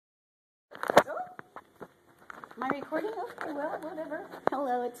Am I recording? Okay, well, whatever.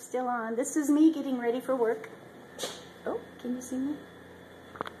 Hello, it's still on. This is me getting ready for work. Oh, can you see me?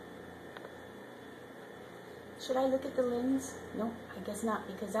 Should I look at the lens? No, I guess not,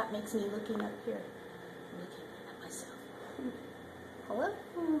 because that makes me looking up here. Looking at myself. Hello?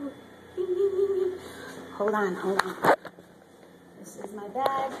 Ding, ding, ding, ding. Hold on, hold on. This is my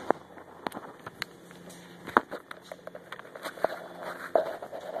bag.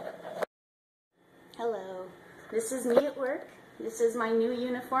 Hello. This is me at work. This is my new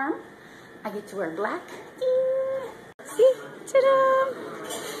uniform. I get to wear black. Ding. See? Ta-da!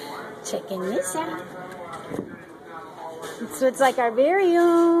 Checking this out. So it's like our very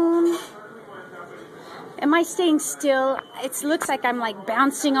own. Am I staying still? It looks like I'm like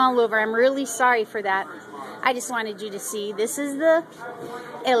bouncing all over. I'm really sorry for that. I just wanted you to see. This is the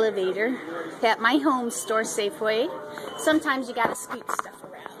elevator at my home store, Safeway. Sometimes you gotta scoot stuff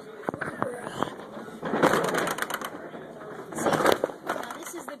around. See, now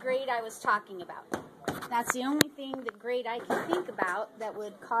this is the grade I was talking about. That's the only thing, the grade I can think about that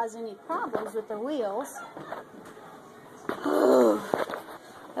would cause any problems with the wheels.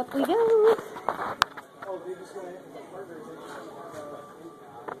 Up we go.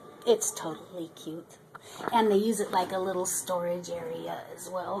 It's totally cute. And they use it like a little storage area as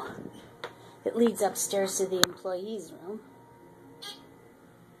well. It leads upstairs to the employees' room.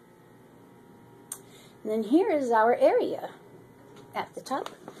 And then here is our area at the top.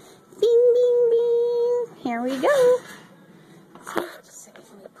 Bing, bing, bing. Here we go. See, just a second,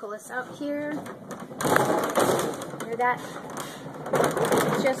 let me pull this out here. Hear that?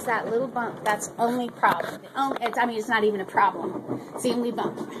 Just that little bump. That's the only problem. I mean, it's not even a problem. It's the only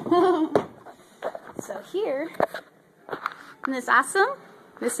bump. So here, isn't this awesome?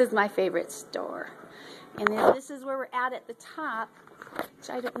 This is my favorite store. And then this is where we're at the top, which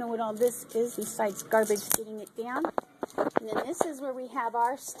I don't know what all this is besides garbage getting it down. And then this is where we have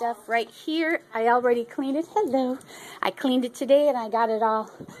our stuff right here. I already cleaned it. Hello. I cleaned it today and I got it all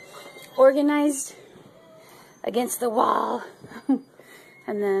organized against the wall.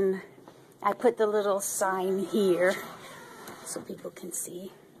 And then I put the little sign here so people can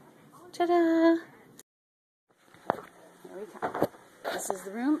see. Ta-da! Here we come. This is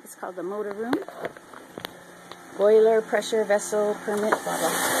the room. It's called the motor room. Boiler, pressure, vessel, permit, blah, blah.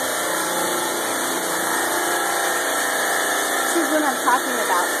 This is what I'm talking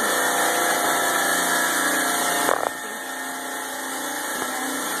about.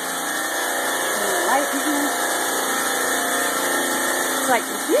 Light in here. It's like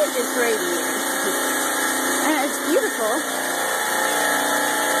a huge radiator. And it's beautiful.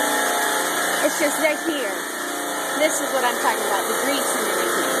 It's just right here. This is what I'm talking about, the grease and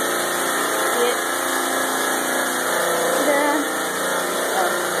everything. See it?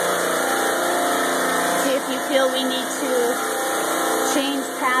 See if you feel we need to change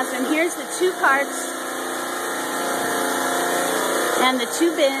paths. And here's the 2 carts and the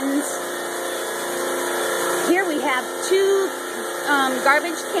 2 bins. Here we have 2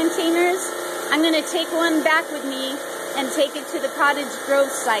 garbage containers. I'm going to take one back with me and take it to the Cottage Grove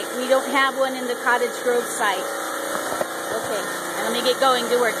site. We don't have one in the Cottage Grove site. Okay, let me get going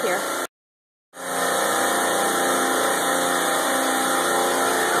to work here.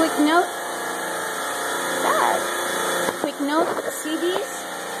 Quick note. Quick note, see these?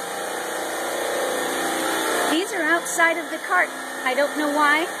 These are outside of the cart. I don't know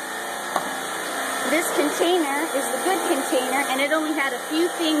why. This container is the good container, and it only had a few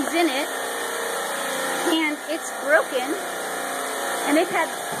things in it. And it's broken. And it had,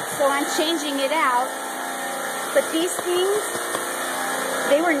 so I'm changing it out. But these things,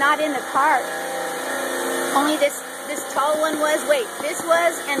 they were not in the cart. Only this tall one was. Wait, this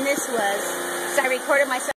was and this was. So I recorded myself.